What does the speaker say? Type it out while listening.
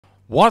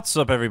What's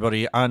up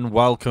everybody and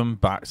welcome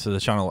back to the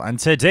channel, and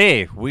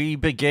today we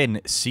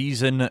begin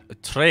season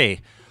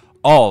 3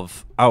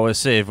 of our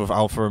save with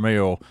Alfa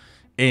Romeo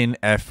in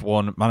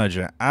F1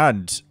 Manager.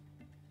 And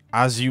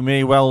as you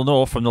may well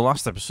know from the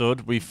last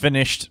episode, we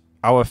finished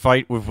our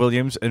fight with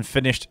Williams and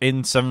finished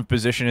in 7th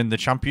position in the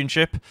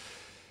championship.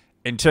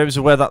 In terms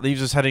of where that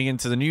leaves us heading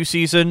into the new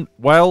season,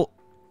 well,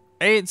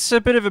 it's a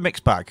bit of a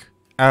mixed bag.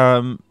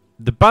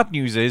 The bad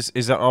news is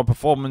that our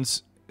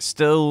performance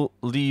still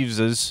leaves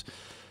us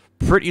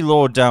pretty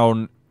low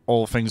down,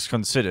 all things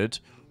considered.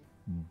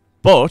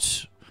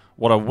 But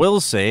what I will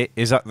say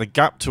is that the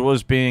gap to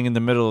us being in the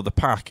middle of the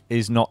pack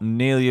is not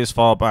nearly as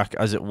far back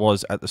as it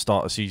was at the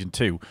start of Season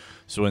 2.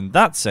 So in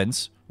that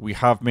sense, we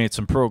have made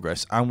some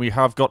progress, and we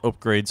have got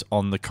upgrades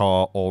on the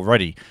car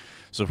already.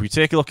 So if we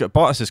take a look at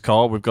Bottas's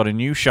car, we've got a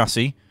new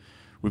chassis,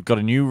 we've got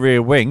a new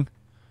rear wing,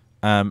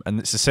 and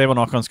it's the same on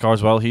Ocon's car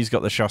as well. He's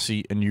got the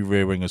chassis and new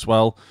rear wing as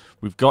well.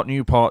 We've got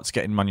new parts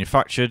getting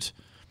manufactured.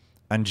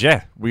 And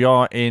yeah, we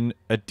are in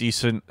a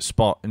decent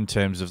spot in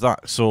terms of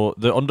that. So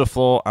the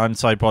underfloor and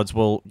side pods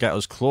will get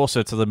us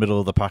closer to the middle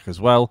of the pack as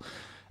well.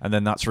 And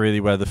then that's really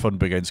where the fun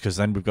begins, because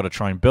then we've got to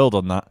try and build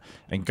on that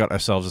and get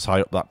ourselves as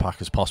high up that pack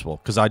as possible.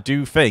 Because I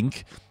do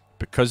think,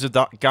 because of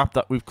that gap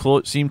that we've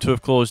seemed to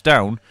have closed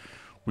down,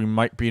 we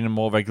might be in a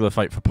more regular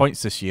fight for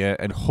points this year.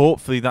 And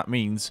hopefully that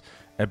means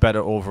a better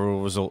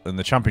overall result in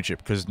the championship.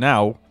 Because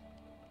now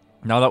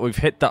that we've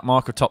hit that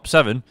mark of top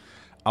 7,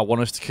 I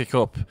want us to kick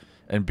up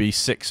and be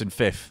 6th and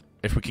 5th.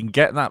 If we can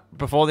get that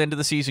before the end of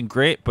the season,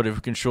 great. But if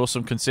we can show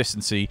some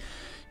consistency,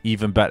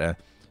 even better.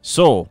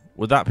 So,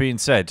 with that being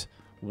said,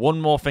 one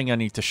more thing I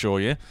need to show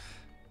you.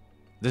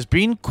 There's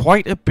been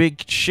quite a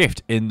big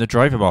shift in the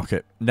driver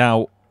market.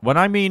 Now, when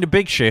I mean a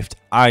big shift,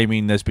 I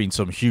mean there's been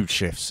some huge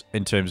shifts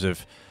in terms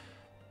of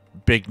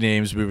big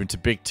names moving to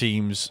big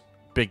teams,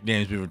 big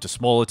names moving to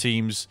smaller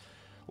teams,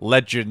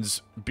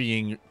 legends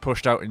being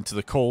pushed out into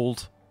the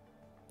cold.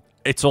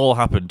 It's all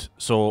happened.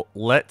 So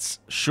let's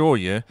show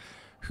you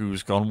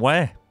who's gone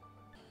where.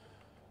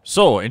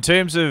 So in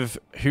terms of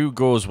who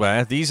goes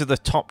where, these are the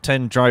top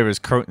 10 drivers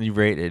currently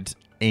rated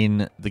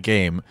in the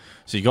game.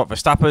 So you got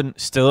Verstappen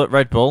still at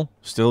Red Bull,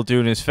 still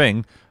doing his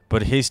thing,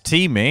 but his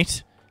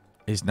teammate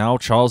is now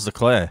Charles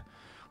Leclerc.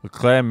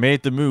 Leclerc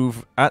made the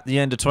move at the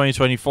end of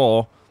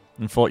 2024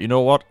 and thought, you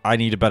know what, I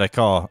need a better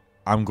car.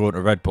 I'm going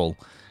to Red Bull.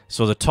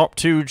 So the top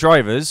 2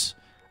 drivers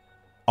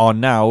are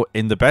now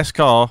in the best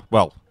car,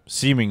 well,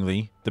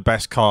 seemingly the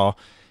best car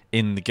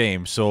in the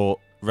game.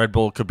 So Red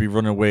Bull could be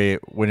runaway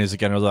winners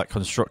again of that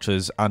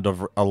constructors and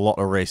of a lot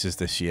of races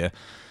this year.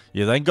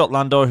 You then got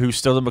Lando, who's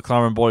still a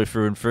McLaren boy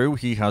through and through.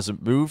 He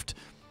hasn't moved.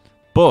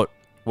 But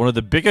one of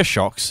the bigger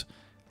shocks,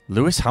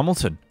 Lewis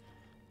Hamilton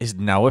is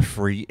now a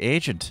free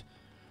agent.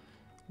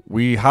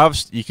 You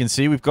can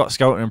see we've got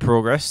scouting in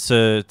progress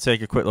to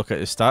take a quick look at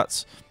his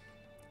stats.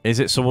 Is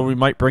it someone we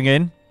might bring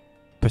in?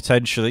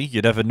 Potentially.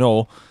 You never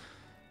know.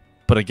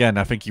 But again,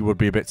 I think he would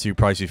be a bit too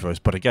pricey for us.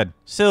 But again,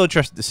 still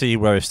interested to see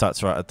where his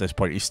stats are at this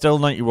point. He's still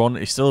 91.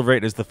 He's still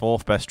rated as the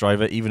 4th best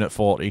driver, even at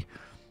 40.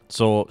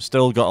 So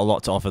still got a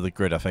lot to offer the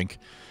grid, I think.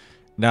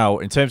 Now,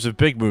 in terms of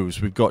big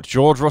moves, we've got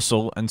George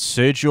Russell and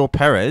Sergio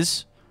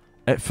Perez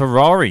at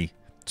Ferrari.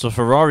 So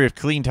Ferrari have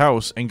cleaned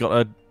house and got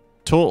a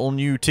total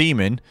new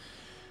team in.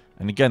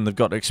 And again, they've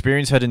got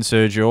experienced head in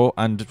Sergio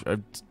and a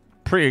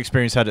pretty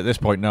experienced head at this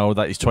point now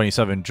that he's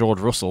 27, George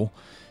Russell,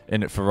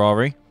 in at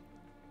Ferrari.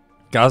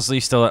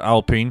 Gasly still at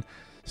Alpine.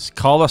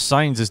 Carlos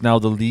Sainz is now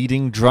the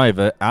leading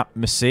driver at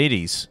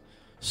Mercedes.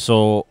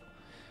 So,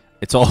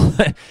 it's all...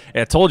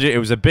 I told you, it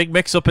was a big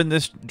mix-up in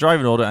this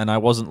driving order, and I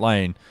wasn't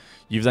lying.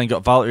 You've then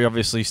got Valtteri,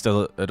 obviously,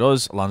 still at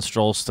us. Lance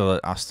Stroll still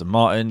at Aston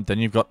Martin. Then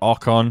you've got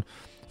Ocon.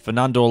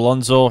 Fernando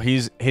Alonso,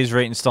 his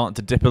rating's starting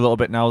to dip a little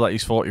bit now that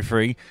he's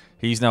 43.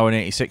 He's now an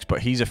 86,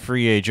 but he's a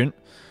free agent.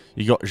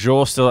 You got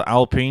Zhou still at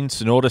Alpine.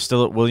 Tsunoda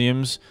still at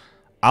Williams.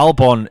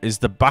 Albon is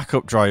the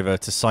backup driver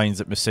to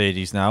Sainz at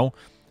Mercedes now.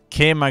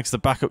 K-Mag's the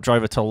backup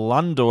driver to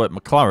Lando at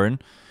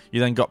McLaren. You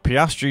then got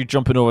Piastri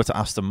jumping over to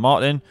Aston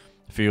Martin.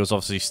 Fio's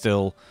obviously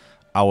still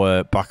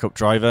our backup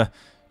driver.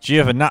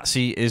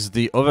 Giovinazzi is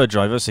the other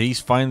driver, so he's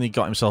finally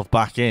got himself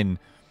back in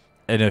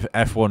an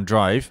F1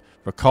 drive.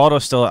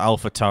 Ricciardo's still at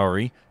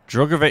AlphaTauri.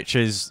 Drugovich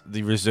is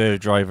the reserve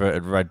driver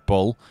at Red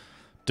Bull.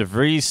 De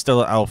Vries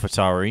still at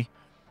AlphaTauri.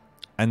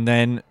 And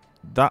then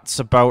that's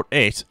about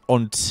it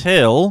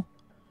until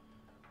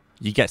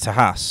you get to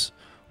Haas,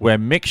 where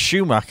Mick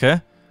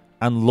Schumacher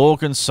and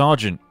Logan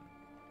Sargent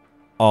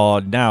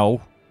are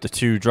now the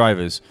 2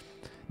 drivers.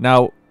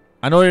 Now,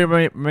 I know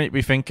you might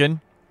be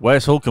thinking,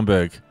 where's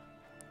Hulkenberg?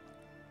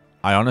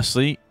 I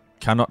honestly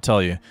cannot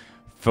tell you.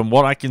 From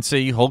what I can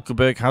see,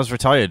 Hulkenberg has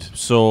retired,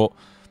 so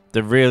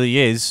there really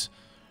is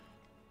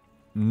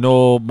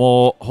no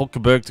more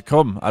Hulkenberg to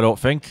come, I don't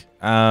think.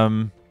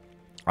 I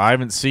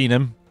haven't seen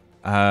him.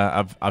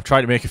 I've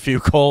tried to make a few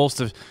calls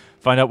to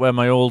find out where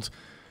my old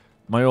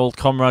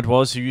comrade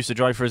was who used to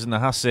drive for us in the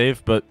Haas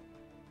save, but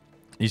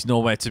he's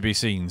nowhere to be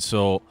seen.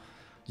 So,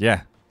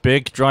 yeah,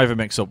 big driver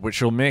mix-up, which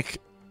will make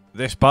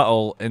this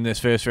battle in this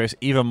first race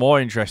even more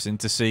interesting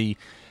to see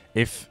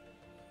if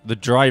the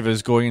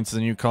drivers going into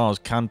the new cars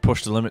can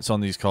push the limits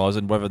on these cars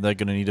and whether they're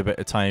going to need a bit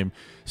of time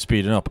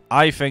speeding up.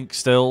 I think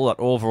still that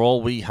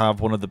overall we have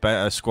one of the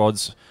better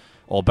squads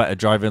or better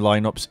driving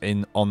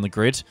lineups on the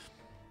grid.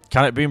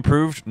 Can it be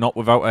improved? Not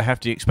without a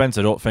hefty expense,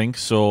 I don't think,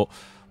 so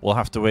we'll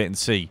have to wait and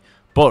see.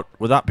 But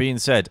with that being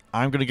said,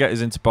 I'm going to get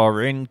us into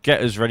Bahrain,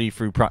 get us ready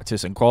through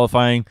practice and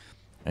qualifying,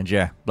 and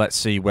yeah, let's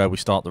see where we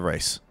start the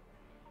race.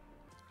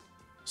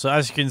 So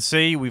as you can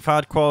see, we've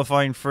had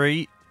qualifying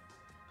 3,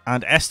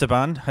 and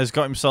Esteban has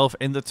got himself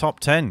in the top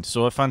 10.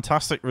 So a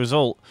fantastic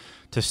result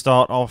to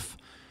start off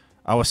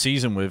our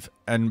season with.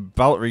 And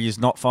Valtteri is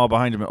not far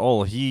behind him at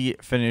all. He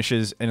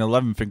finishes in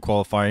 11th in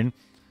qualifying.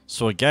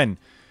 So again,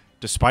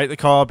 despite the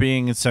car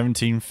being in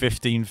 17th,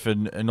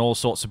 15th, and all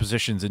sorts of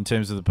positions in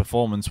terms of the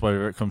performance,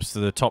 whether it comes to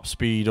the top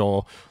speed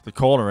or the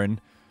cornering,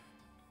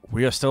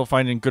 we are still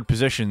finding good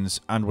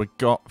positions. And we've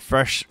got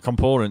fresh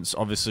components,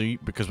 obviously,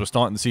 because we're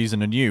starting the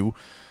season anew.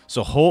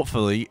 So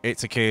hopefully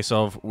it's a case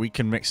of we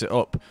can mix it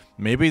up.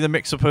 Maybe the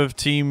mix-up of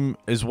team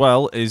as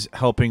well is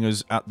helping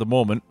us at the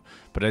moment.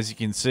 But as you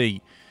can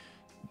see,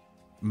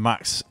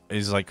 Max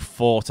is like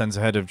 4 tenths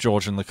ahead of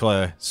George and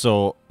Leclerc.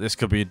 So this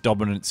could be a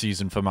dominant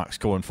season for Max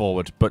going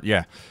forward. But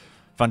yeah,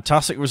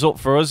 fantastic result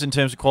for us in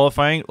terms of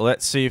qualifying.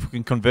 Let's see if we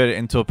can convert it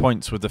into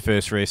points with the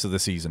first race of the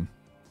season.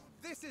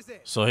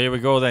 So here we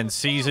go then.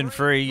 Season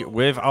 3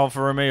 with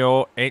Alfa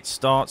Romeo. It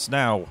starts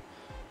now.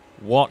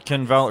 What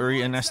can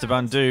Valtteri and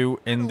Esteban do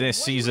in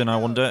this season, I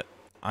wonder?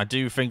 I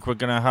do think we're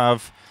going to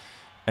have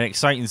an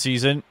exciting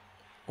season.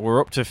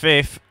 We're up to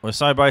 5th. We're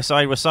side by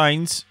side with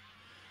Sainz.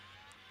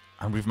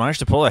 And we've managed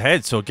to pull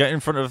ahead. So get in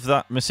front of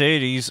that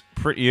Mercedes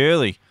pretty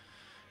early.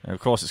 And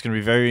of course, it's going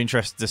to be very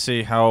interesting to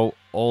see how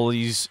all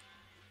these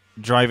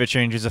driver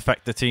changes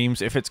affect the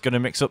teams. If it's going to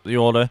mix up the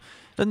order.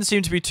 Doesn't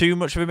seem to be too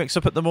much of a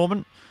mix-up at the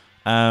moment.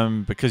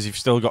 Because you've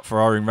still got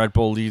Ferrari and Red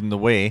Bull leading the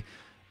way.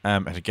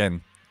 And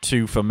again,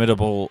 2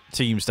 formidable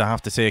teams to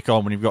have to take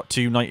on when you've got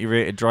 2 90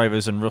 rated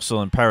drivers in Russell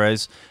and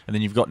Perez, and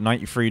then you've got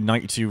 93,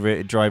 92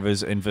 rated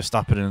drivers in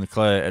Verstappen and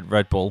Leclerc at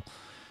Red Bull.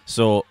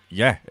 So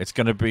yeah, it's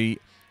going to be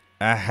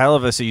a hell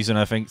of a season,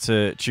 I think,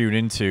 to tune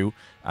into,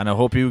 and I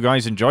hope you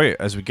guys enjoy it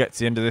as we get to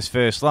the end of this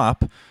first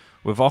lap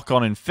with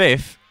Ocon in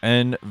 5th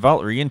and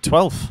Valtteri in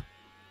 12th.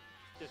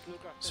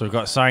 So we've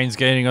got Sainz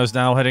gaining us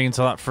now, heading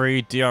into lap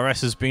 3.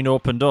 DRS has been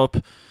opened up,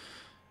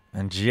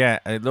 and yeah,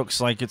 it looks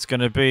like it's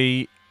going to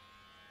be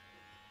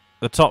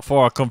the top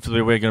 4 are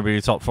comfortably we're going to be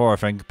the top 4, I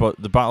think.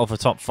 But the battle for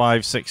top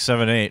 5, 6,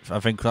 7, 8, I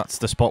think that's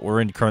the spot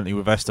we're in currently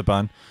with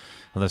Esteban.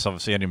 Unless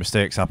obviously any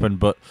mistakes happen.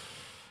 But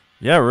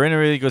yeah, we're in a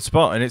really good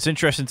spot. And it's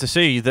interesting to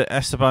see that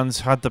Esteban's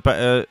had the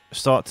better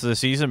start to the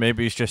season.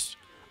 Maybe he's just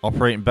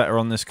operating better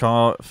on this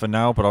car for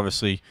now. But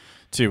obviously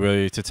too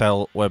early to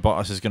tell where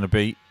Bottas is going to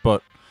be.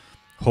 But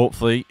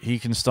hopefully he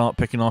can start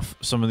picking off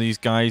some of these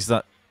guys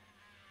that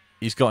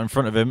he's got in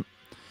front of him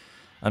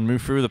and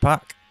move through the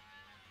pack.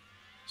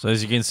 So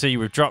as you can see,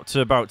 we've dropped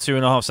to about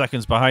 2.5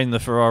 seconds behind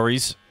the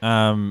Ferraris.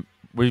 We're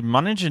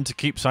managing to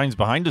keep Sainz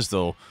behind us,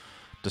 though,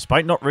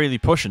 despite not really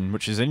pushing,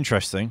 which is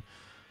interesting.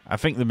 I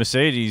think the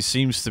Mercedes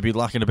seems to be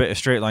lacking a bit of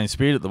straight-line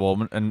speed at the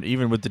moment, and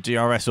even with the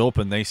DRS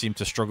open, they seem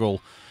to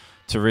struggle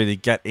to really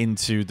get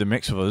into the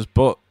mix with us.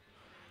 But,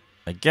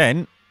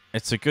 again,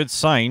 it's a good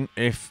sign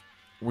if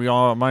we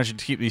are managing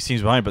to keep these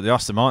teams behind, but the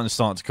Aston Martin's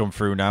starting to come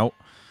through now.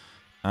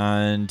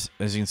 And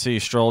as you can see,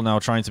 Stroll now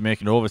trying to make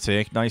an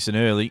overtake nice and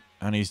early,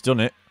 and he's done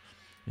it.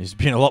 He's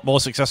been a lot more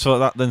successful at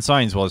that than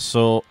Sainz was.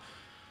 So,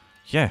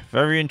 yeah,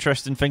 very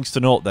interesting things to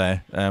note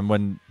there.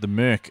 When the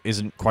Merc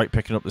isn't quite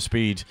picking up the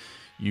speed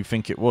you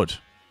think it would.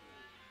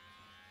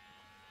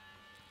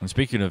 And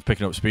speaking of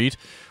picking up speed,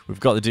 we've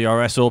got the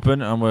DRS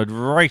open, and we're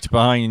right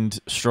behind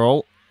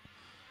Stroll.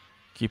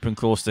 Keeping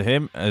close to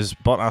him as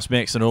Bottas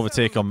makes an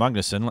overtake on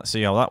Magnussen. Let's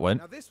see how that went.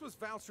 Now this was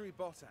Valtteri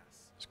Bottas.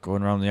 It's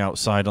going around the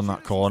outside on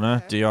that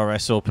corner.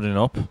 DRS opening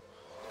up.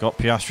 Got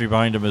Piastri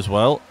behind him as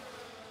well.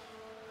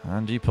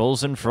 And he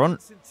pulls in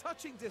front.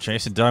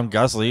 Chasing down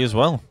Gasly as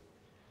well.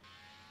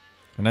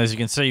 And as you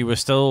can see, we're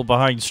still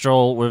behind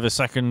Stroll with a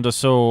second or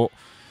so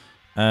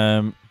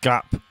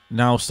gap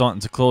now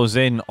starting to close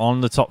in on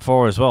the top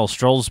 4 as well.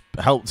 Stroll's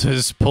helped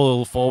us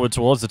pull forward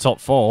towards the top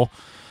 4.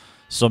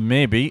 So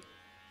maybe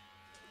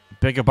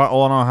bigger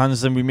battle on our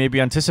hands than we maybe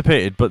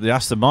anticipated. But the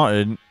Aston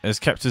Martin has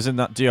kept us in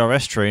that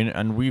DRS train,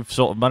 and we've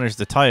sort of managed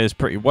the tyres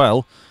pretty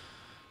well.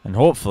 And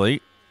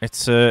hopefully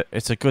it's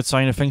a good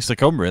sign of things to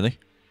come, really.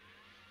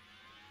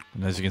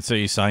 And as you can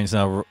see,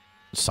 Stroll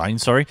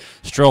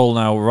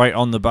now right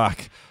on the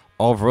back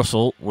of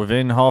Russell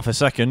within half a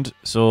second.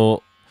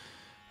 So,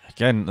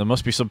 again, there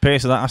must be some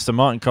pace in that Aston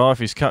Martin car if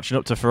he's catching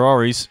up to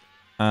Ferraris.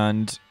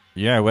 And,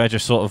 yeah, we're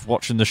just sort of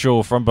watching the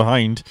show from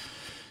behind,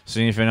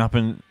 seeing if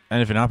anything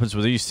happens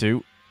with these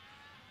two.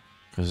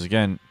 Because,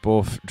 again,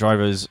 both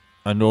drivers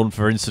are known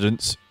for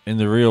incidents in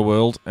the real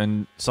world,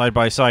 and side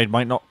by side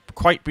might not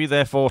quite be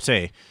their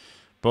forte.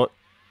 But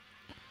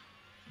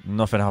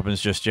nothing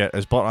happens just yet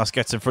as Bottas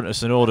gets in front of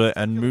Tsunoda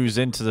and moves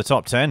into the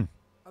top 10.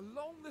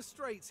 Along the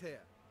straight here.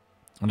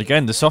 And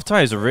again, the soft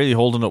tyres are really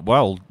holding up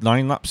well.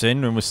 9 laps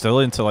in, and we're still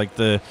into like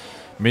the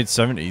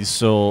mid-70s.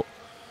 So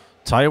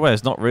tyre wear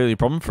is not really a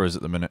problem for us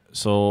at the minute.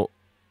 So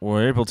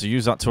we're able to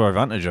use that to our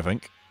advantage, I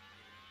think.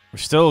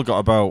 We've still got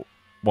about,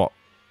 what,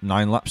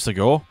 9 laps to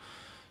go.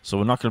 So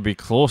we're not going to be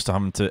close to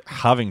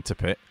having to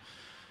pit.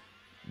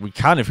 We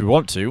can if we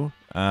want to.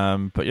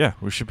 But yeah,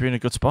 we should be in a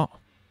good spot.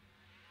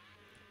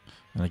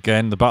 And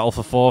again, the battle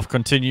for 4th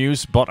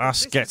continues.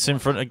 Bottas gets in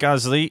front of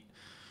Gasly.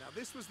 Now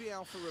this was the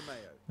Alfa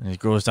Romeo. And he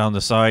goes down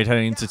the side,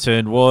 heading into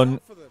turn 1.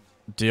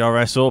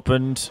 DRS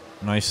opened.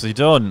 Nicely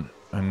done.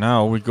 And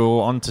now we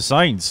go on to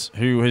Sainz,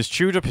 who has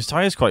chewed up his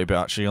tyres quite a bit,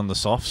 actually, on the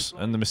softs.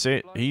 And the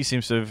Mercedes, he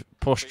seems to have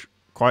pushed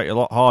quite a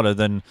lot harder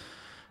than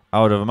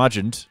I would have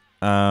imagined.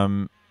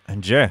 And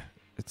yeah,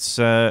 it's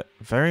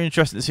very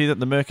interesting to see that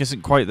the Merc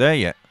isn't quite there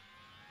yet.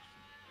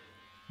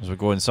 As we're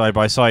going side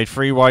by side,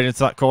 3 wide into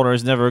that corner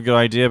is never a good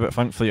idea, but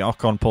thankfully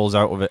Ocon pulls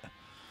out of it.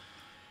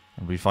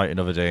 And we fight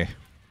another day.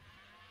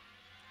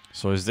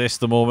 So is this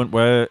the moment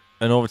where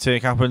an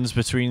overtake happens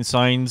between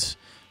Sainz?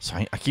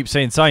 I keep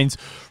saying Sainz,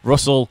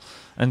 Russell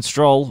and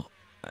Stroll.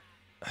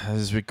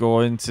 As we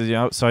go into the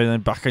outside and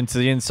then back into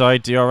the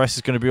inside. DRS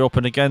is going to be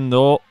open again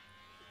though.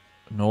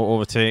 No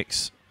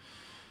overtakes.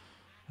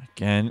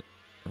 Again,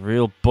 a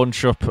real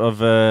bunch up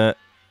of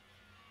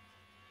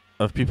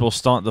people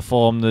starting to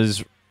form.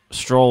 There's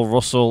Stroll,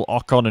 Russell,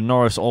 Ocon and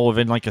Norris all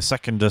within like a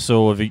second or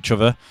so of each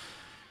other.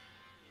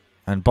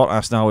 And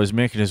Bottas now is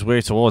making his way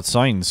towards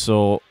Sainz.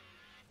 So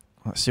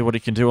let's see what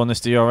he can do on this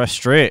DRS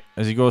straight.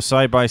 As he goes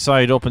side by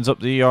side, opens up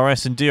the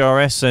ERS and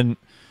DRS and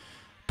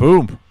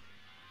boom.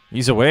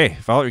 He's away.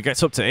 Valtteri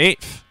gets up to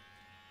 8th.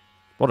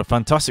 What a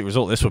fantastic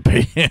result this would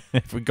be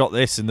if we got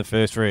this in the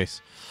first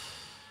race.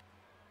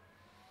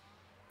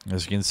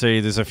 As you can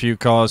see, there's a few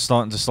cars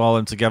starting to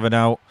slalom together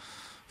now.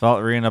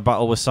 Valtteri in a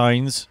battle with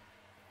Sainz.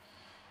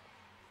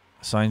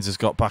 Sainz has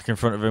got back in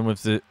front of him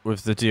with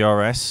the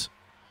DRS.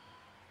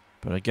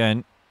 But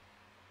again,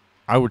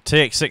 I would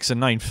take 6th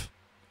and 9th.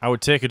 I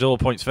would take a double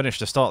points finish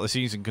to start the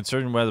season,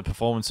 considering where the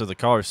performance of the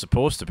car is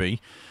supposed to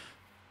be,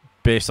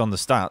 based on the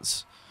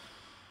stats.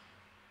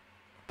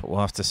 But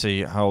we'll have to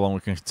see how long we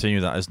can continue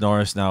that, as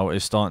Norris now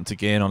is starting to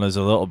gain on us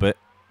a little bit.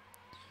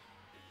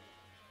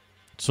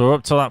 So we're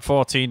up to lap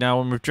 14 now,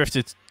 and we've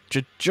drifted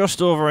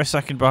just over a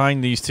second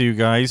behind these two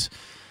guys,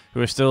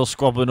 who are still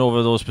squabbling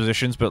over those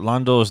positions, but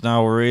Lando's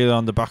now really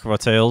on the back of our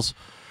tails.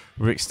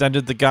 We've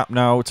extended the gap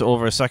now to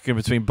over a second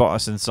between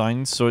Bottas and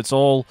Sainz, so it's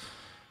all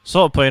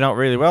sort of playing out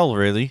really well,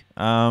 really.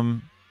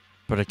 But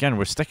again,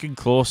 we're sticking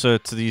closer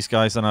to these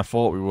guys than I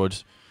thought we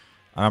would.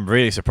 I'm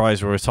really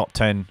surprised we're top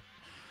 10.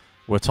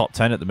 We're top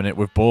 10 at the minute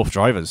with both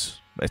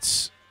drivers.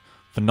 It's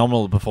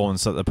phenomenal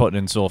performance that they're putting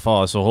in so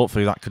far, so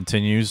hopefully that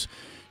continues.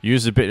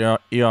 Use a bit of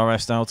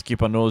ERS now to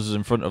keep our noses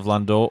in front of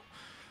Lando.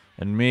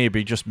 And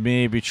maybe, just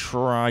maybe,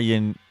 try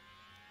and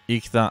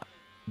eke that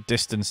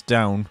distance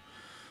down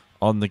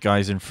on the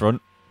guys in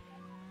front.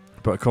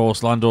 But of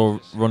course, Lando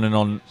running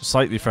on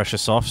slightly fresher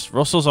softs.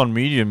 Russell's on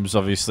mediums,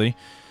 obviously.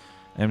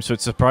 So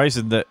it's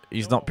surprising that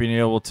he's not been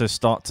able to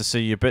start to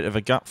see a bit of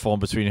a gap form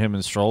between him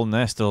and Stroll. And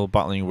they're still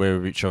battling away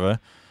with each other.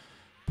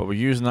 But we're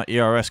using that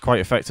ERS quite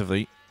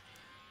effectively.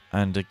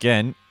 And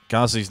again,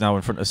 Gasly's now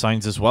in front of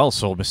Sainz as well.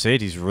 So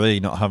Mercedes really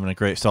not having a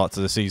great start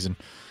to the season,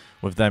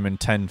 with them in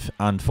 10th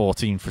and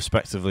 14th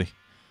respectively.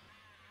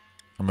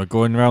 And we're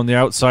going around the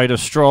outside of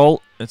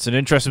Stroll. It's an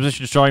interesting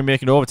position to try and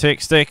make an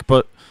overtake stick,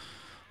 but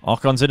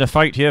Ocon's in a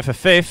fight here for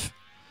 5th.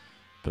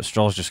 But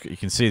Stroll's just, you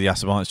can see the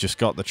Aston Martin's just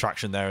got the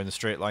traction there in the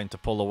straight line to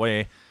pull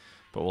away.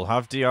 But we'll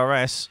have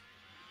DRS.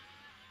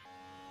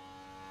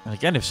 And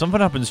again, if something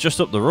happens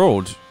just up the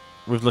road,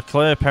 with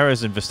Leclerc,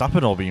 Perez and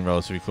Verstappen all being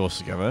relatively close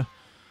together,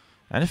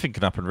 anything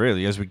can happen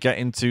really as we get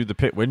into the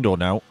pit window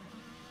now.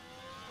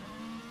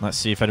 Let's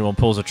see if anyone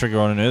pulls a trigger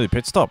on an early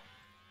pit stop.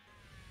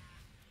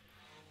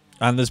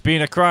 And there's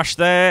been a crash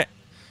there.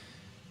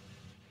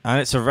 And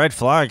it's a red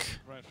flag.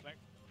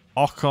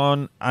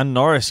 Ocon and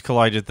Norris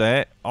collided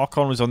there.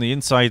 Ocon was on the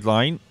inside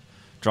line,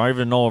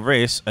 driving a normal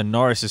race, and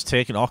Norris has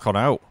taken Ocon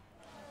out.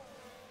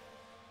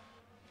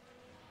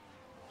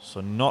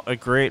 So not a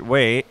great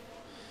way.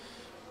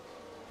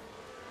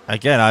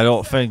 Again, I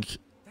don't think...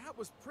 That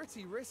was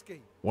pretty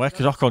risky. Where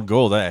could Ocon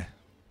go there?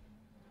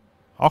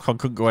 Ocon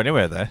couldn't go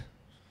anywhere there.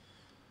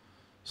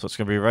 So it's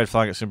going to be a red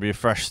flag. It's going to be a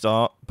fresh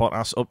start.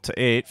 Bottas up to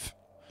 8th.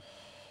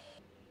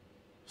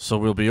 So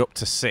we'll be up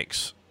to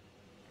 6th.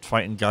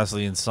 Fighting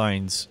Gasly and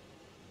Sainz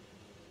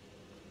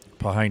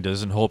behind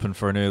us and hoping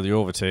for an early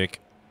overtake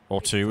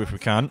or two if we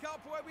can.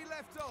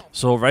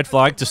 So red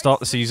flag to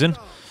start the season.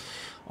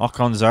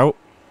 Ocon's out.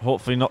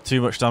 Hopefully not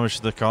too much damage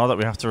to the car that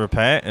we have to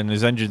repair. And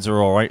his engines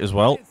are alright as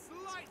well.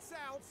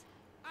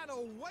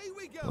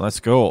 Let's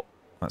go.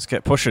 Let's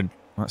get pushing.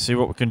 Let's see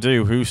what we can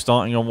do. Who's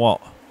starting on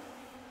what?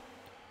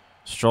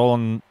 Stroll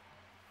on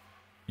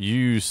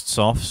used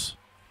softs.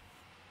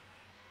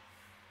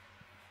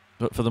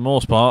 But for the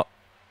most part,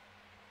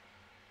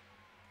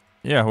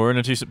 yeah, we're in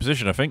a decent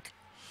position, I think.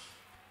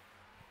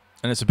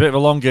 And it's a bit of a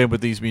long game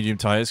with these medium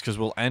tyres because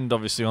we'll end,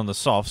 obviously, on the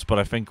softs, but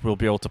I think we'll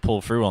be able to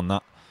pull through on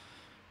that.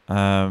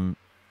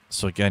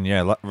 So again,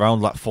 yeah,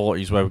 around lap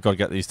 40 is where we've got to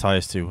get these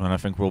tyres to, and I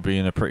think we'll be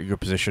in a pretty good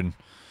position.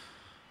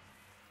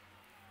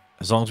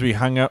 As long as we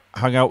hang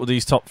out with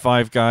these top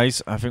 5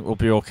 guys, I think we'll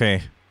be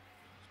okay.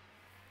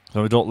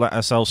 So we don't let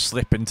ourselves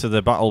slip into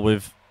the battle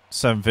with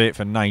 7th, 8th,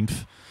 and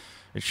 9th.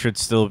 It should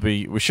still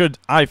be.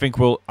 I think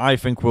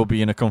we'll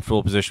be in a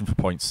comfortable position for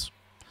points.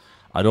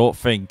 I don't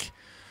think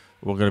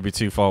we're going to be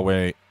too far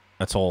away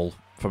at all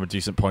from a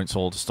decent points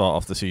haul to start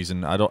off the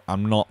season.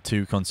 I'm not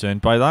too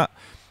concerned by that.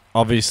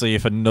 Obviously,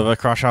 if another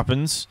crash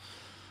happens,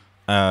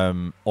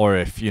 or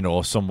if, you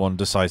know, someone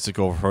decides to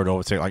go for an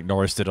overtake like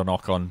Norris did on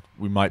Ocon,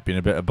 we might be in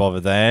a bit of bother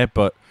there.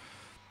 But,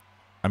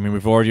 I mean,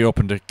 we've already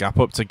opened a gap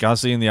up to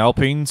Gasly in the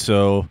Alpine,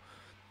 so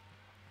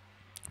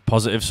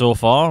positive so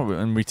far,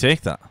 and we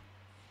take that.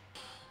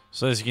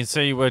 So as you can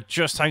see, we're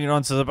just hanging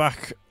on to the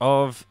back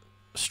of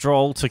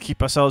Stroll to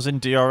keep ourselves in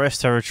DRS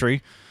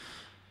territory.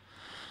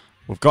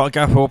 We've got a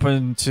gap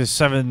open to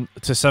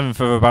 7th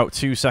of about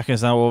 2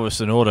 seconds now over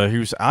Tsunoda,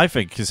 who's, I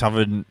think, is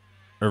having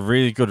a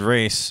really good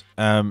race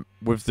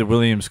with the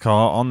Williams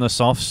car on the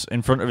softs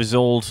in front of his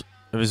old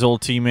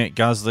teammate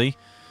Gasly.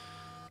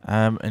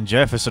 And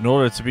yeah, for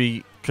Tsunoda to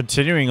be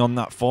continuing on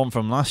that form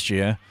from last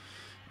year,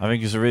 I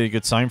think is a really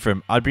good sign for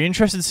him. I'd be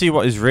interested to see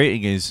what his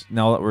rating is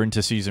now that we're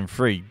into Season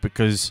 3,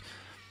 because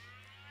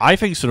I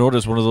think Tsunoda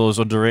is one of those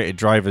underrated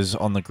drivers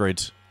on the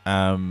grid.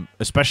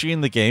 Especially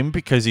in the game,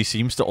 because he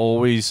seems to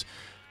always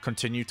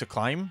continue to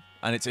climb.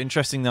 And it's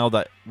interesting now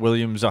that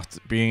Williams,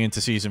 after being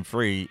into Season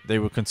 3, they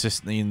were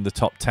consistently in the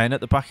top 10 at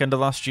the back end of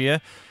last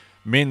year,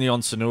 mainly on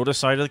Tsunoda's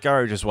side of the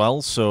garage as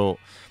well. So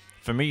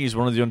for me, he's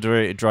one of the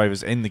underrated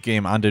drivers in the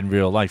game and in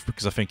real life,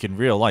 because I think in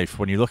real life,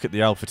 when you look at the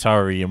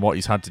AlphaTauri and what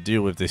he's had to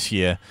deal with this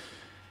year,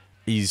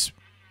 he's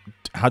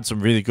had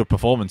some really good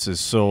performances.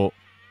 So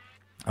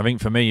I think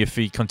for me, if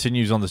he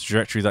continues on the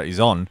trajectory that he's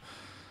on,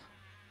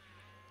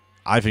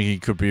 I think he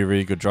could be a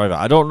really good driver.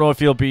 I don't know if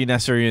he'll be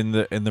necessarily in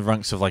the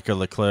ranks of like a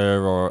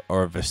Leclerc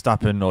or a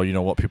Verstappen, or, you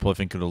know, what people are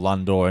thinking of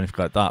Lando or anything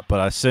like that. But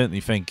I certainly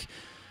think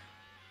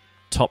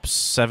top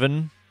 6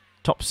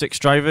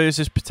 drivers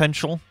is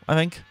potential, I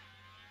think.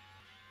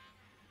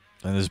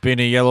 And there's been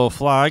a yellow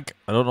flag.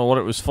 I don't know what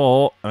it was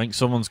for. I think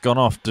someone's gone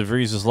off. De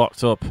Vries is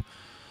locked up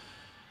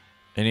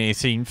in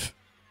 18th.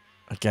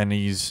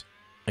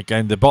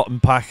 Again, the bottom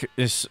pack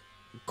is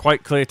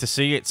quite clear to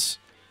see. It's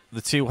the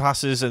 2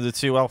 Hasses and the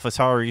 2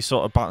 AlphaTauri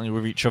sort of battling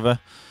with each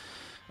other.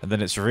 And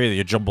then it's really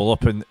a jumble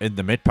up in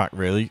the mid-pack,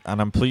 really. And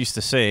I'm pleased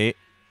to say,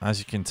 as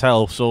you can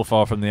tell so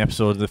far from the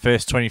episode, the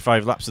first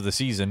 25 laps of the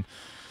season,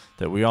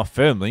 that we are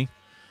firmly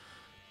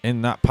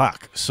in that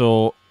pack.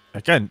 So,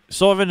 again,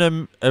 sort of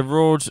in a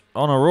road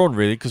on our own,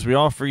 really, because we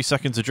are 3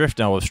 seconds adrift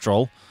now with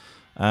Stroll.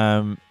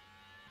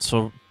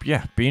 So,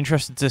 yeah, be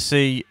interested to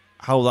see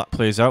how that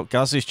plays out.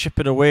 Gasly's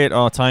chipping away at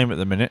our time at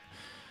the minute.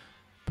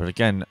 But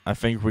again, I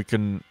think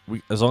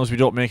as long as we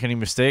don't make any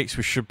mistakes,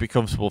 we should be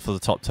comfortable for the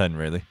top 10,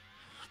 really.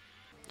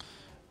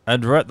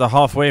 And we're at the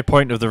halfway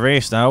point of the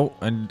race now,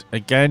 and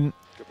again,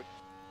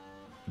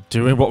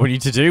 doing what we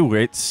need to do.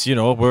 It's, you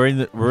know, we're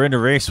in a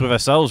race with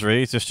ourselves,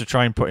 really, just to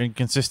try and put in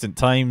consistent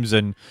times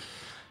and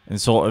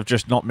sort of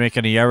just not make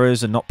any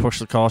errors and not push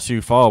the car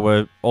too far.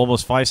 We're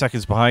almost 5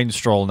 seconds behind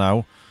Stroll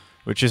now,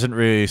 which isn't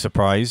really a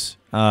surprise.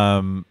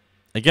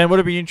 Again, would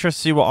it be interesting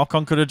to see what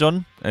Ocon could have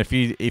done if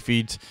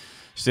he'd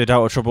stayed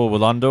out of trouble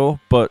with Lando?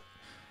 But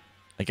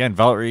again,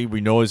 Valtteri, we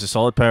know, is a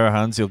solid pair of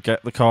hands. He'll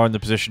get the car in the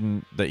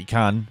position that he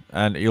can,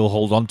 and he'll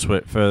hold on to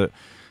it for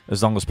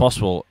as long as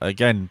possible.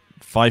 Again,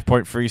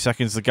 5.3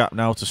 seconds the gap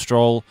now to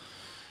Stroll.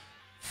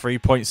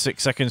 3.6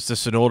 seconds to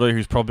Tsunoda,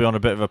 who's probably on a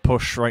bit of a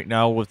push right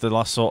now with the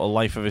last sort of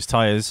life of his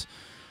tyres.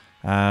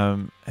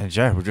 And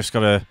yeah, we've just got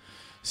to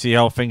see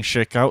how things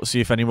shake out, see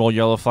if any more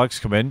yellow flags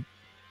come in.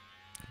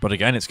 But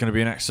again, it's going to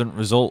be an excellent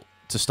result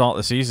to start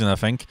the season, I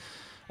think,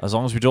 as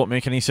long as we don't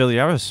make any silly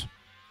errors.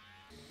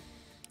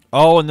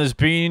 Oh, and there's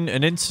been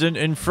an incident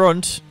in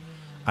front,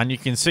 and you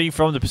can see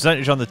from the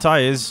percentage on the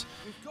tyres,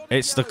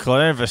 it's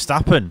Leclerc and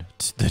Verstappen,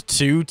 the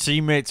 2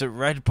 teammates at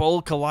Red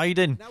Bull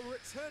colliding.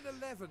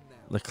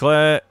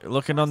 Leclerc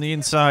looking on the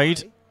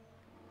inside.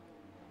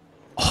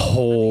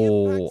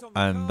 Oh,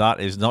 and that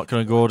is not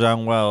going to go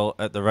down well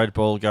at the Red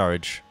Bull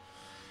garage.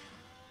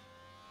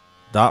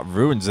 That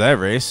ruins their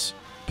race,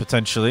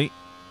 potentially.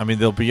 I mean,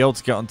 they'll be able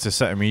to get onto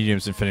set of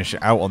mediums and finish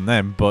it out on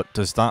them, but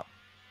does that...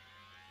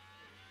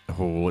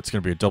 Oh, it's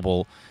going to be a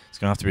double. It's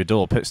going to have to be a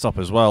double pit stop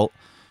as well.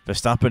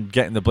 Verstappen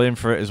getting the blame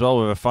for it as well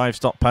with a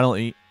 5-stop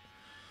penalty.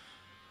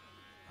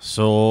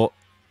 So,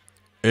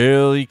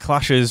 early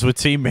clashes with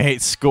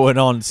teammates going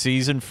on.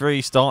 Season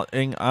 3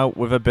 starting out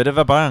with a bit of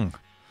a bang.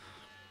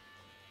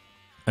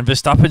 And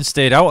Verstappen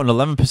stayed out on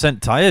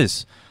 11%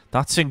 tyres.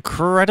 That's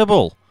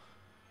incredible.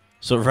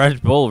 So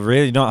Red Bull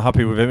really not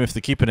happy with him if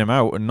they're keeping him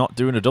out and not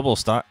doing a double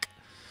stack.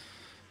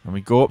 And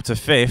we go up to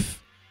 5th.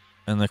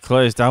 And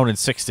Leclerc's down in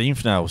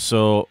 16th now.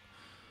 So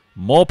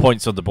more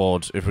points on the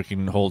board if we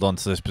can hold on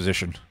to this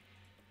position.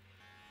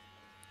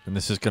 And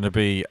this is going to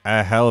be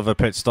a hell of a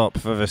pit stop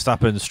for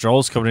Verstappen.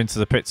 Stroll's coming into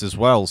the pits as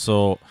well.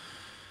 So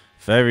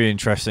very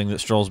interesting that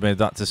Stroll's made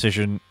that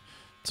decision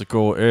to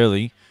go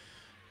early.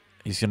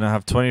 He's going to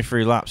have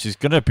 23 laps. He's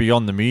going to be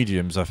on the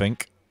mediums, I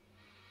think.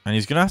 And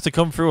he's going to have to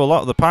come through a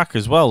lot of the pack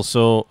as well.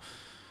 So,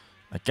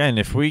 again,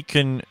 if we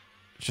can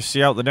just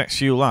see out the next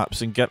few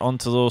laps and get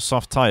onto those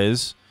soft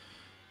tyres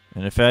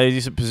in a fairly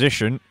decent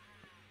position,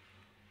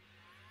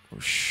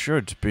 we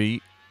should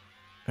be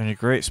in a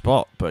great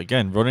spot. But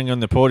again, running on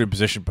the podium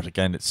position. But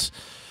again,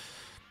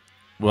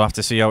 we'll have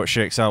to see how it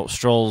shakes out.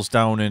 Stroll's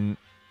down in,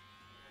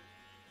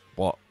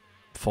 what,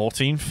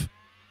 14th?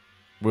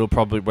 We'll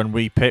probably, when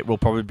we pit, we'll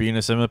probably be in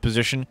a similar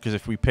position. Because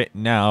if we pit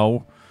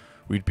now,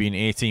 we'd be in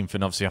 18th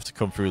and obviously have to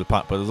come through the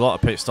pack. But there's a lot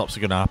of pit stops are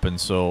going to happen.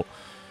 So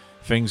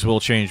things will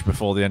change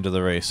before the end of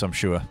the race, I'm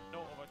sure.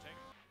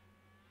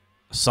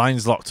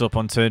 Sainz locked up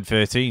on turn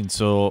 13.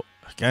 So,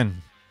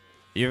 again,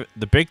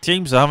 the big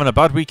teams are having a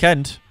bad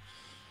weekend.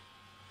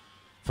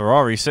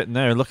 Ferrari sitting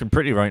there looking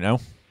pretty right now.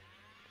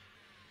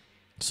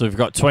 So we've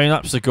got 20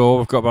 laps to go.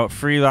 We've got about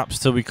 3 laps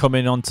till we come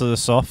in onto the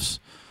softs.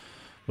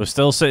 We're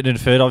still sitting in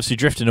third, obviously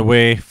drifting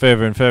away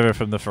further and further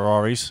from the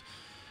Ferraris.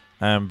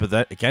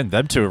 But again,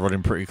 them two are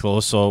running pretty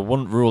close, so I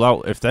wouldn't rule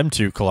out if them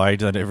two collide,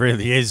 then it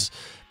really is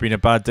been a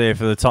bad day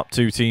for the top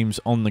 2 teams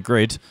on the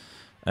grid.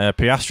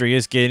 Piastri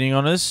is gaining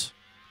on us.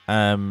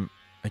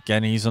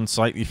 Again, he's on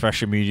slightly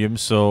fresher medium,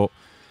 so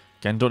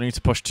again, don't need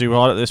to push too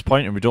hard at this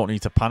point, and we don't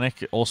need to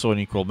panic. Also in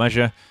equal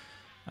measure,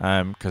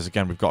 because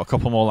again, we've got a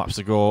couple more laps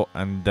to go,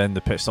 and then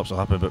the pit stops will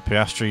happen. But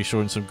Piastri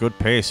showing some good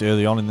pace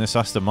early on in this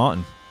Aston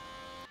Martin.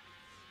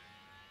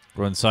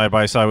 Going side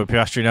by side with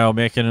Piastri now,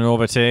 making an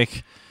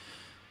overtake.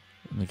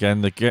 And again,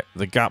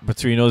 the gap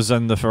between us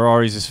and the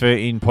Ferraris is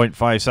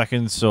 13.5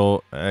 seconds.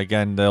 So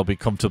again, they'll be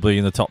comfortably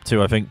in the top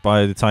 2, I think,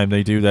 by the time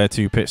they do their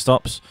 2 pit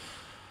stops.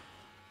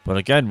 But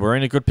again, we're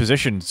in a good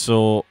position.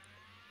 So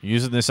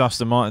using this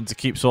Aston Martin to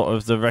keep sort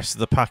of the rest of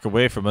the pack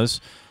away from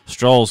us.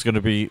 Stroll's going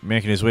to be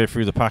making his way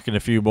through the pack in a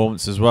few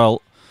moments as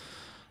well.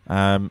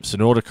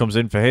 Tsunoda comes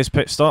in for his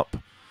pit stop.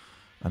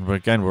 And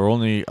we're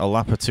only a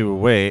lap or 2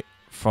 away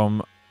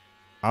from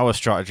our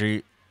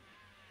strategy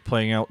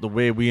playing out the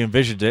way we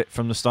envisioned it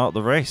from the start of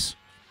the race.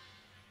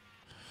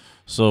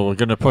 So we're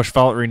going to push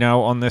Valtteri now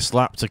on this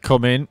lap to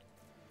come in.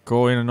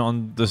 Going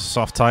on the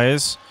soft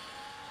tyres.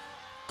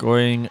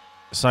 Going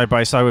side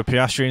by side with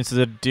Piastri into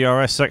the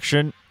DRS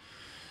section.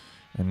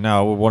 And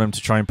now we want him to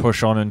try and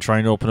push on and try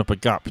and open up a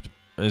gap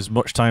as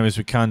much time as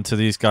we can to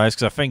these guys.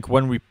 Because I think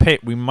when we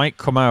pit, we might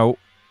come out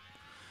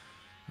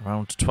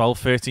around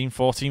 12th, 13th,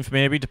 14th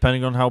maybe,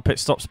 depending on how pit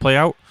stops play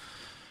out.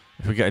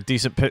 If we get a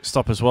decent pit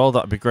stop as well,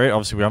 that'd be great.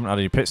 Obviously, we haven't had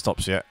any pit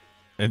stops yet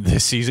in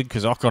this season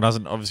because Ocon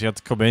hasn't obviously had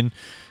to come in,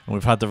 and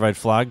we've had the red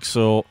flag,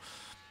 so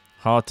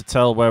hard to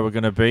tell where we're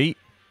going to be.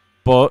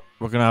 But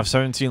we're going to have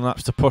 17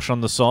 laps to push on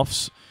the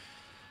softs,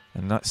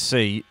 and let's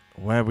see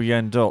where we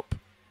end up.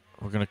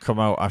 We're going to come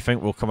out, I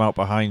think we'll come out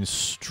behind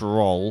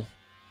Stroll.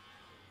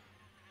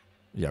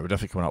 Yeah, we're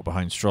definitely coming out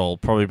behind Stroll,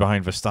 probably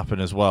behind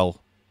Verstappen as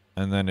well.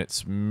 And then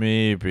it's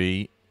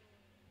maybe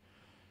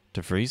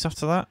De Vries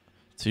after that,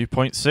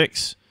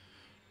 2.6.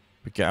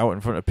 We get out in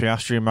front of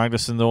Piastri and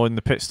Magnussen, though, in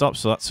the pit stop,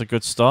 so that's a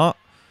good start.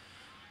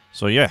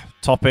 So, yeah,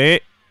 top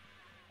 8.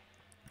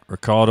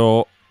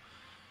 Ricciardo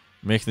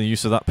making the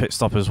use of that pit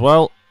stop as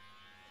well.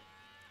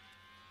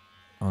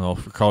 I know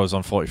Ricciardo's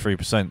on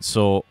 43%,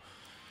 so,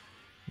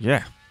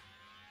 yeah.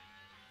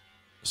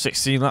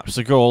 16 laps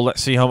to go.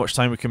 Let's see how much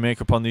time we can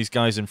make up on these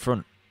guys in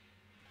front.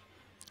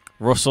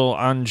 Russell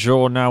and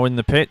Joe now in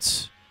the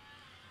pits.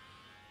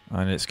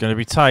 And it's going to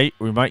be tight.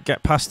 We might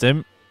get past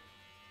him.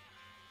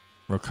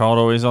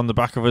 Ricciardo is on the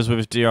back of us with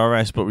his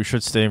DRS, but we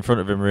should stay in front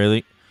of him,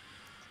 really.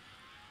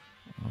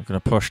 I'm going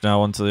to push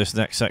now onto this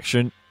next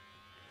section.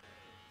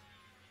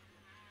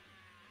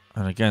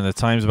 And again, the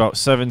time's about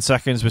 7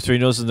 seconds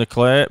between us and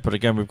Leclerc, but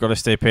again, we've got to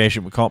stay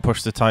patient. We can't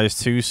push the tyres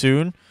too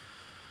soon.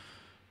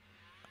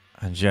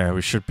 And yeah,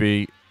 we should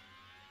be...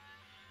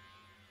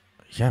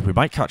 Yeah, we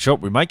might catch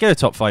up. We might get a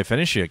top 5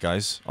 finish here,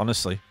 guys,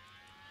 honestly.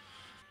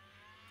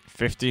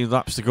 15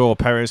 laps to go.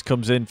 Perez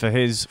comes in for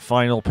his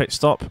final pit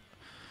stop.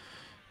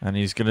 And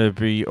he's going to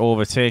be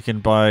overtaken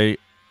by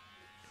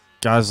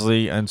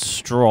Gasly and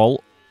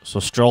Stroll. So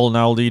Stroll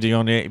now leading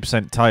on the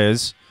 80%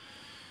 tyres.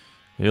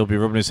 He'll be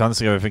rubbing his hands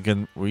together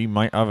thinking we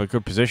might have a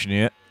good position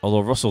here. Although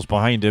Russell's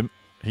behind him.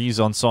 He's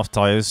on soft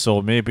tyres,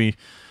 so maybe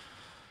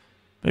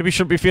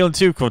shouldn't be feeling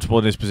too comfortable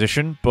in his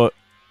position. But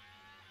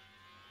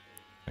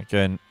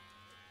again,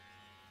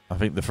 I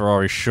think the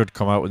Ferrari should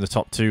come out in the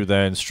top 2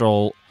 there. And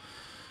Stroll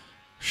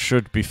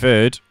should be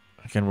third.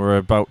 Again, we're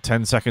about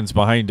 10 seconds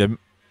behind him.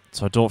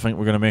 So I don't think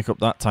we're going to make up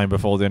that time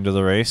before the end of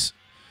the race.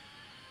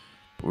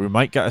 But we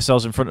might get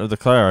ourselves in front of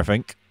Leclerc, I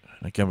think.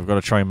 Again, we've got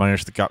to try and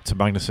manage the gap to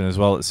Magnussen as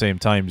well at the same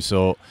time.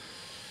 So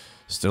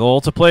still all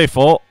to play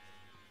for.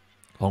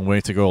 Long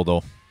way to go,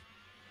 though.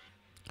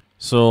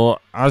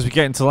 So as we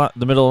get into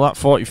the middle of lap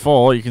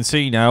 44, you can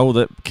see now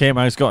that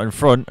K-Mag's got in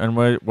front. And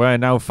we're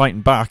now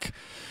fighting back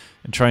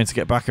and trying to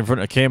get back in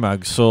front of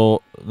K-Mag.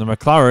 So the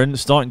McLaren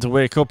starting to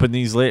wake up in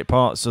these late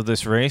parts of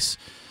this race.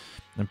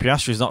 And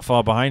Piastri's not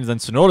far behind, then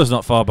Tsunoda's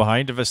not far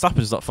behind, and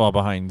Verstappen's not far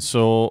behind.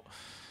 So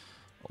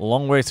A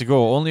long way to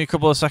go. Only a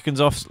couple of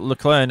seconds off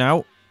Leclerc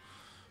now.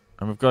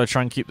 And we've got to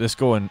try and keep this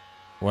going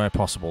where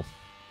possible.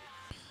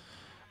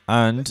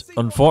 And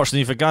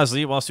unfortunately for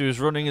Gasly, whilst he was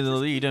running in the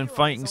lead and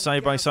fighting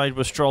side by side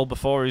with Stroll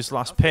before his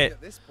last pit,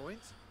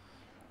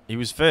 he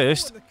was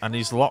first and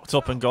he's locked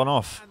up and gone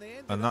off.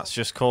 And that's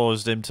just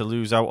caused him to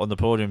lose out on the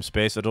podium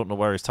space. I don't know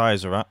where his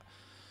tyres are at.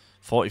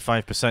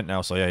 45%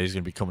 now, so yeah, he's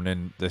going to be coming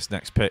in this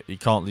next pit. He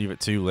can't leave it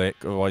too late,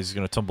 otherwise he's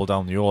going to tumble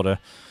down the order.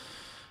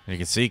 And you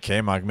can see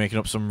K-Mag making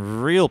up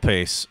some real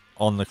pace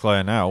on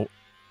Leclerc now.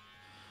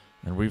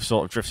 And we've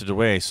sort of drifted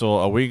away. So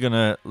are we going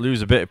to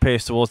lose a bit of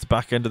pace towards the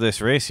back end of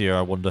this race here,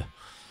 I wonder?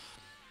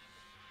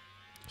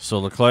 So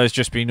Leclerc's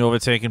just been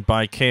overtaken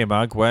by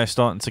K-Mag. We're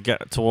starting to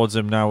get towards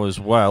him now as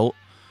well.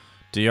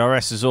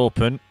 DRS is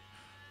open.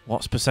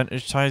 What's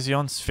percentage tyres he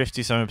on?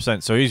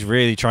 57%. So he's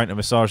really trying to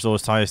massage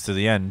those tyres to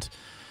the end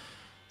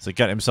to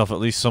get himself at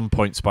least some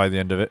points by the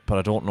end of it. But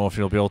I don't know if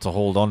he'll be able to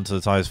hold on to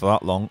the tyres for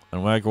that long.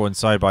 And we're going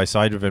side by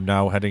side with him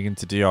now, heading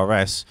into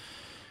DRS.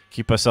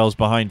 Keep ourselves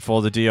behind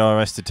for the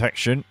DRS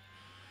detection.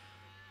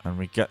 And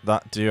we get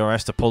that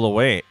DRS to pull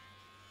away.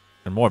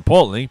 And more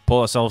importantly, pull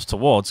ourselves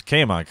towards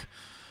K-Mag,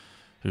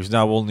 who's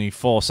now only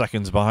 4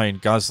 seconds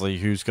behind Gasly,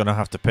 who's going to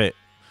have to pit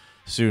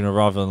sooner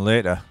rather than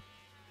later.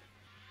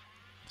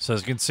 So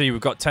as you can see,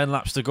 we've got 10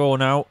 laps to go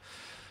now.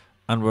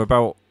 And we're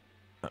about,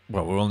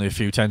 well, we're only a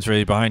few tenths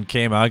really behind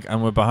K-Mag.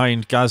 And we're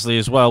behind Gasly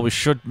as well. We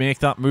should make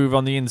that move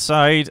on the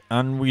inside.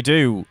 And we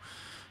do.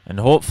 And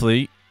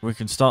hopefully, we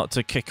can start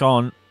to kick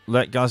on.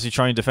 Let Gasly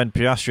try and defend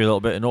Piastri a little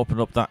bit and open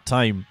up that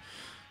time.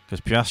 Because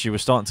Piastri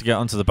was starting to get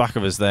onto the back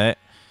of us there.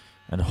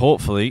 And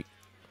hopefully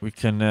we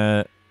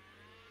can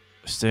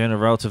stay in a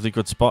relatively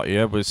good spot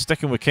here. We're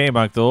sticking with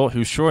K-Mag though,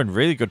 who's showing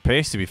really good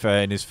pace to be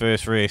fair in his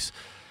first race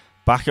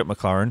back at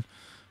McLaren.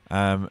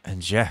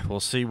 And yeah, we'll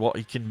see what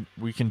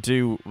we can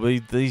do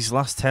with these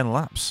last 10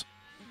 laps.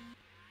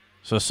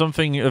 So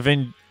something of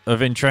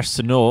interest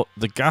to note,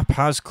 the gap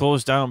has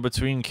closed down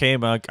between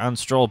K-Mag and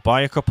Stroll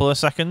by a couple of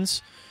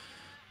seconds.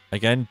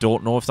 Again,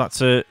 don't know if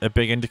that's a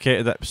big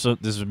indicator that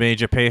there's a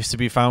major pace to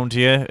be found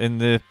here in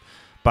the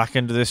back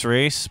end of this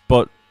race.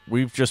 But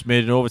we've just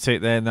made an overtake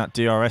there in that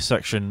DRS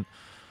section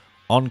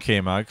on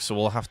K-Mag. So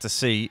we'll have to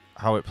see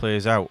how it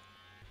plays out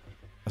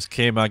as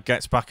K-Mag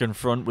gets back in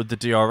front with the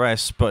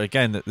DRS. But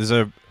again, there's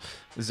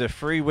a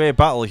three-way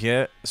battle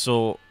here.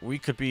 So we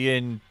could be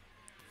in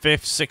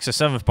 5th, 6th or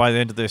 7th by the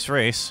end of this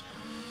race.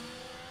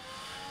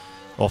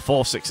 Or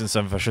 4th, 6th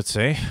and 7th, I should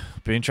say.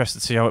 Be interested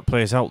to see how it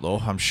plays out though.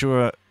 I'm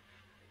sure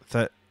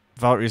that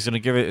Valtteri's going to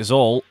give it his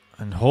all,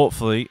 and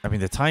hopefully, I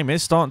mean, the time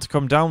is starting to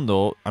come down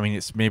though. I mean,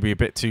 it's maybe a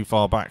bit too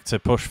far back to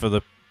push for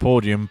the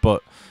podium,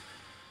 but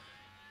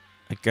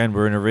again,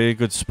 we're in a really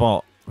good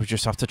spot. We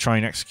just have to try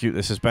and execute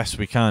this as best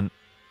we can.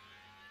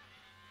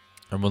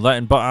 And we're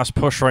letting Bottas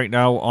push right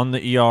now on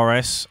the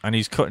ERS, and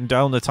he's cutting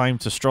down the time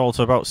to Stroll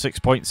to about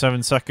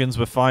 6.7 seconds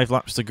with 5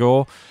 laps to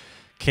go.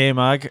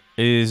 K-Mag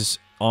is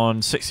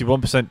on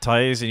 61%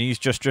 tyres, and he's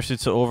just drifted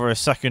to over a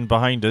second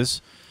behind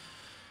us.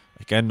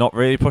 Again, not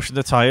really pushing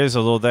the tyres,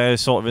 although they're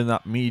sort of in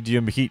that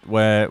medium heat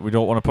where we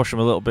don't want to push them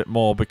a little bit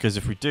more, because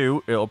if we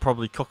do, it'll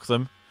probably cook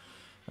them,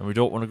 and we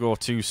don't want to go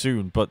too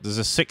soon. But there's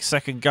a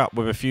 6-second gap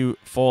with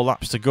 4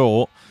 laps to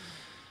go.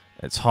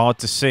 It's hard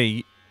to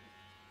see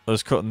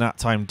us cutting that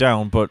time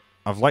down, but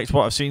I've liked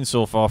what I've seen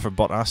so far from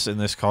Bottas in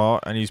this car,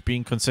 and he's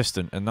been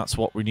consistent, and that's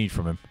what we need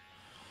from him.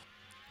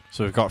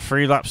 So we've got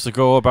 3 laps to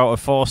go, about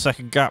a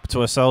 4-second gap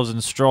to ourselves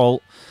and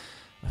Stroll.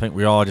 I think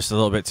we are just a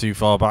little bit too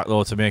far back,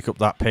 though, to make up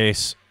that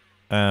pace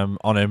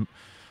on him.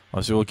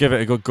 Obviously, we'll give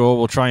it a good go.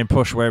 We'll try and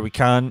push where we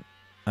can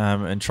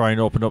and try and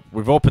open up.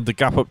 We've opened the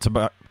gap up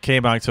to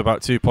K-Mag to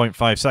about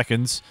 2.5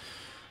 seconds.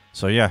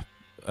 So, yeah,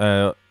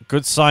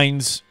 good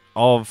signs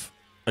of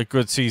a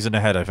good season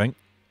ahead, I think.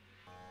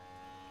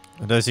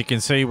 And as you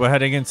can see, we're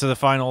heading into the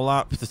final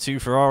lap. The 2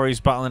 Ferraris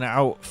battling it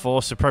out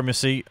for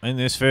supremacy in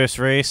this first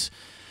race.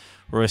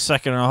 We're a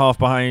second and a half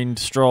behind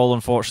Stroll,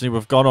 unfortunately.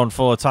 We've gone on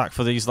full attack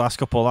for these last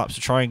couple of laps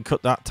to try and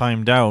cut that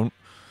time down.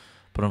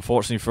 But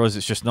unfortunately for us,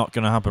 it's just not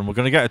going to happen. We're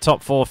going to get a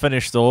top 4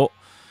 finish, though,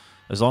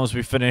 as long as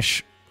we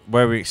finish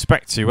where we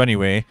expect to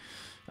anyway.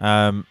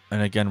 And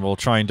again, we'll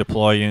try and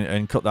deploy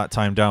and cut that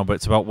time down. But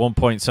it's about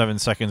 1.7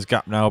 seconds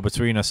gap now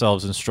between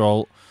ourselves and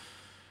Stroll,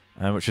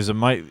 which is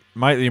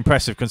mightily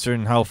impressive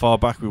considering how far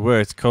back we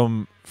were to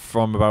come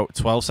from about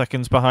 12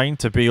 seconds behind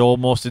to be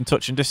almost in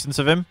touching distance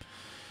of him.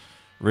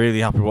 Really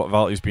happy what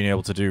Valtteri's been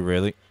able to do,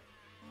 really.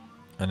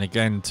 And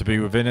again, to be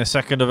within a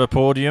second of a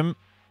podium,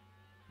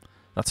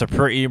 that's a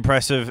pretty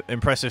impressive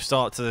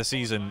start to the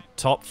season.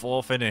 Top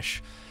 4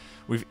 finish.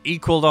 We've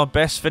equalled our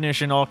best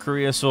finish in our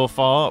career so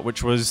far,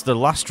 which was the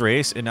last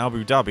race in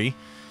Abu Dhabi.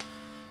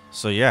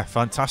 So yeah,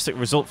 fantastic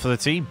result for the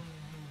team.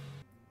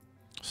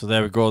 So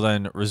there we go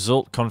then.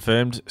 Result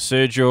confirmed.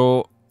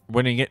 Sergio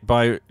winning it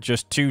by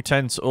just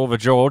 0.2 over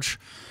George.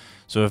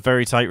 So a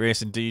very tight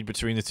race indeed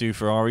between the 2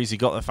 Ferraris. He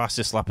got the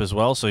fastest lap as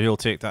well, so he'll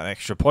take that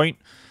extra point.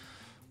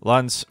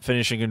 Lance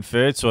finishing in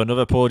 3rd, so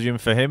another podium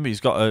for him.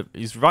 He's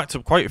racked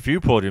up quite a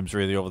few podiums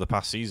really over the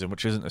past season,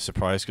 which isn't a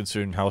surprise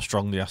considering how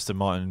strong the Aston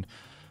Martin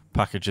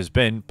package has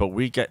been, but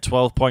we get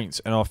 12 points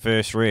in our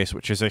first race,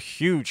 which is a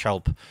huge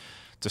help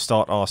to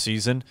start our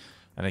season.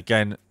 And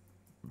again,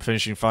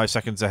 finishing 5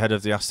 seconds ahead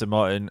of the Aston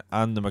Martin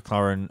and the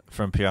McLaren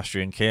from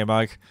Piastri and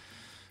K-Mag.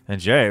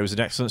 And yeah, it was an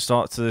excellent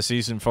start to the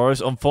season for us.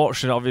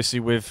 Unfortunate, obviously,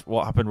 with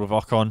what happened with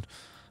Ocon.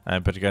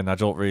 But again, I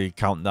don't really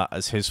count that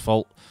as his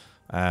fault.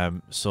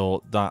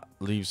 So that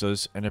leaves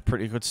us in a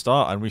pretty good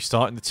start. And we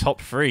start in the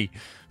top 3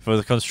 for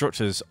the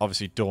Constructors.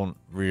 Obviously, don't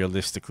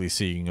realistically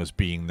seeing us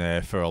being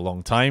there for a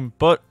long time.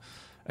 But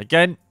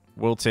again,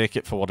 we'll take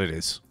it for what it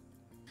is.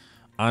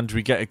 And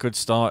we get a good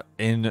start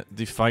in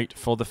the fight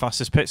for the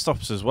fastest pit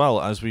stops as well,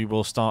 as we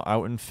will start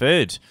out in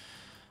 3rd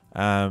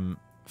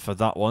for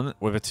that one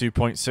with a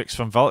 2.6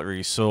 from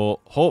Valtteri.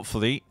 So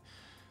hopefully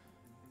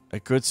a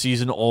good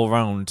season all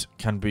round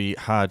can be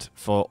had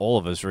for all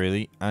of us,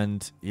 really.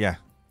 And yeah,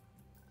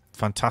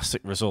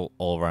 fantastic result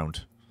all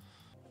round.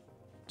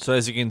 So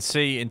as you can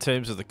see, in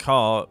terms of the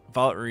car,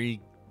 Valtteri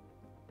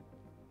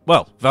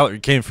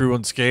came through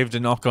unscathed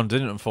and Ocon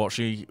didn't,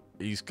 unfortunately.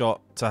 He's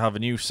got to have a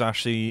new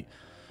chassis,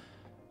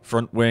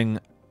 front wing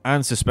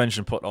and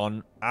suspension put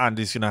on, and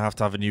he's going to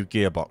have a new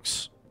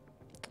gearbox.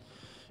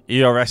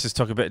 ERS has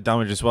took a bit of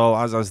damage as well,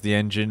 as has the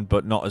engine,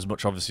 but not as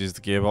much obviously as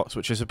the gearbox,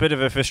 which is a bit of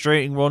a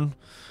frustrating one,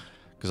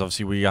 because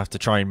obviously we have to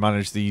try and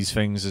manage these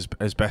things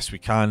as best we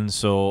can.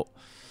 So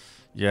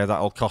yeah,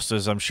 that'll cost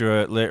us, I'm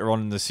sure, later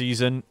on in the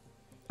season.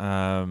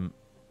 But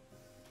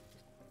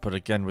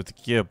again, with the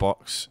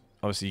gearbox,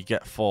 obviously you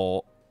get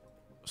 4,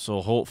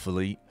 so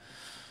hopefully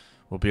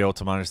we'll be able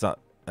to manage that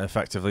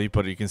effectively.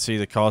 But you can see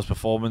the car's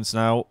performance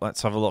now.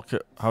 Let's have a look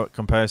at how it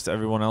compares to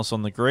everyone else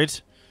on the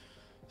grid.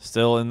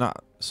 Still in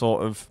that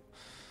sort of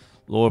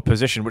lower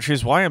position, which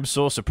is why I'm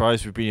so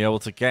surprised we've been able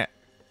to get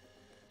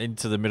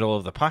into the middle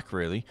of the pack,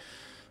 really.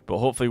 But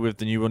hopefully with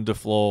the new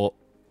underfloor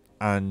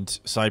and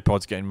side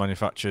pods getting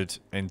manufactured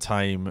in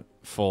time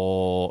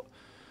for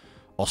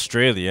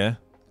Australia,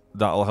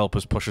 that'll help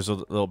us push us a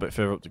little bit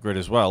further up the grid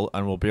as well,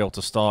 and we'll be able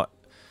to start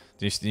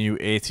this new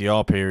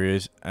ATR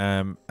period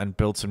and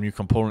build some new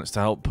components to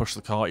help push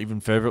the car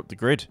even further up the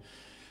grid.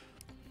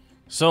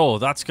 So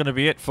that's going to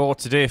be it for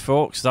today,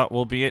 folks. That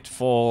will be it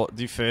for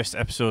the first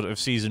episode of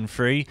Season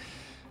 3.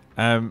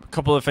 A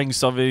couple of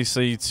things,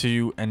 obviously,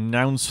 to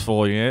announce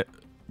for you.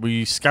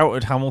 We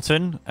scouted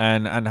Hamilton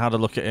and had a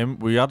look at him.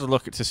 We had a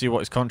look to see what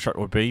his contract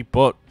would be,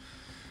 but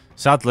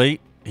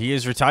sadly, he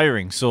is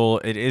retiring. So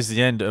it is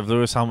the end of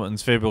Lewis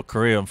Hamilton's fabled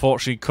career.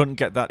 Unfortunately, couldn't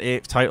get that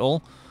 8th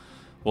title.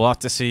 We'll have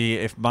to see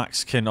if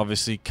Max can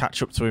obviously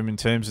catch up to him in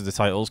terms of the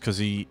titles, because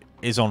he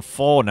is on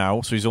 4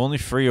 now, so he's only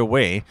 3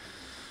 away.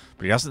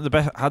 But he hasn't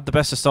had the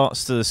best of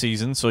starts to the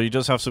season, so he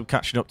does have some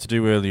catching up to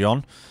do early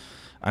on.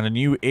 And a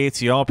new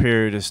ATR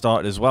period has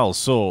started as well,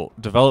 so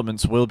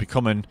developments will be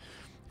coming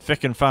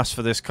thick and fast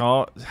for this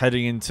car,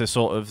 heading into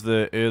sort of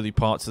the early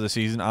parts of the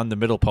season and the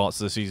middle parts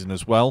of the season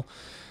as well.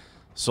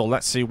 So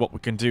let's see what we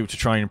can do to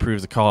try and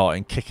improve the car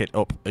and kick it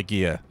up a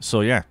gear.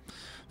 So yeah,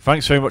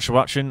 thanks very much for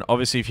watching.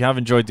 Obviously, if you have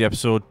enjoyed the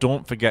episode,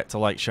 don't forget to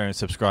like, share and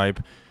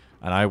subscribe.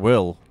 And I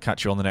will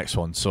catch you on the next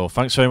one. So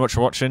thanks very much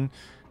for watching,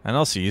 and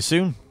I'll see you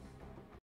soon.